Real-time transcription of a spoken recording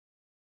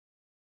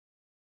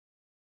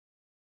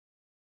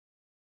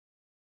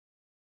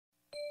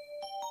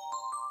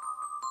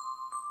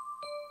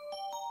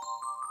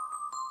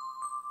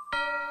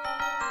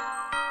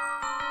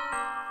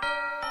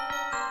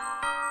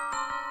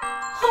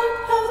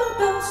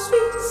bells,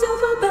 sweet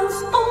silver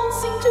bells, all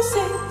seem to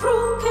say,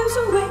 throw cares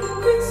away.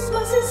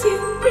 Christmas is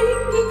here,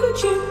 bringing good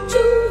cheer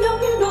to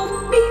young and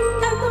old,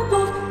 meek and the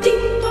bold.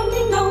 Ding dong,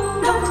 ding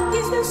dong, dong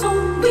is their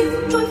song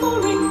with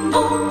joyful ring,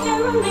 all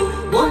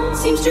caroling. One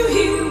seems to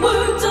hear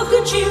words of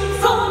good cheer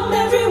from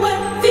everywhere,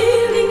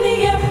 filling the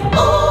air.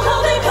 Oh,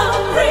 how they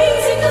come,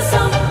 praising the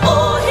sun,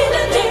 all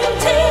hidden there,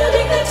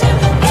 telling the tale.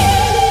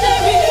 Gayly they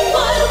ring,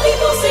 while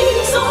people sing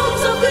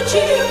songs of good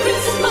cheer.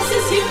 Christmas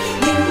is here.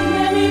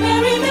 Merry,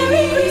 merry,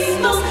 merry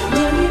Christmas.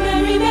 Merry,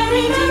 merry,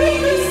 merry, merry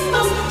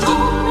Christmas.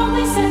 On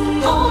they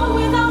send, on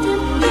without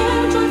it,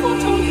 their joyful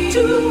tone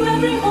to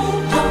every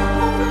home.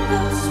 All the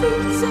bells,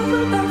 sweet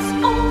silver bells,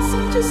 all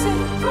seem to say,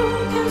 throw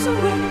cares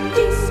away.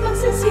 Christmas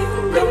is here,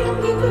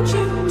 bringing good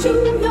cheer to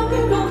young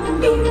and old,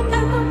 meek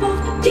and the bold.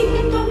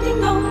 Ding dong,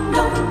 ding dong,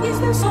 dong is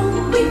their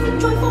song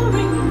with joyful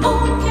ring,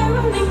 all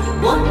caroling.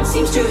 One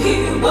seems to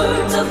hear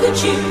words of good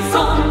cheer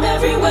from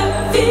everywhere,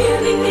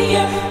 filling the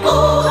air.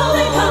 Oh, how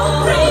they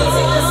come,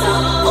 praising the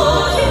sun,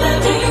 all in the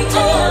day,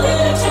 telling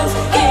their tales.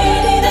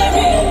 Gayly they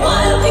ring,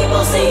 while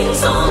people sing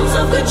songs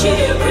of good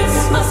cheer.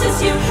 Christmas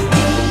is here.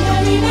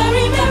 Merry,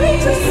 merry, merry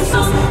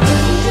Christmas.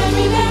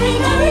 Merry, merry,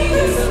 merry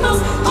Christmas.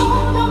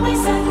 On they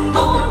send,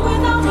 on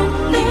without it,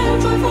 their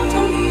joyful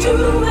tone to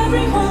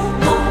every home.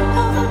 All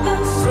of the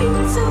bells, sweet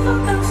silver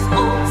bells,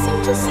 all seem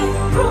to say,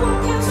 throw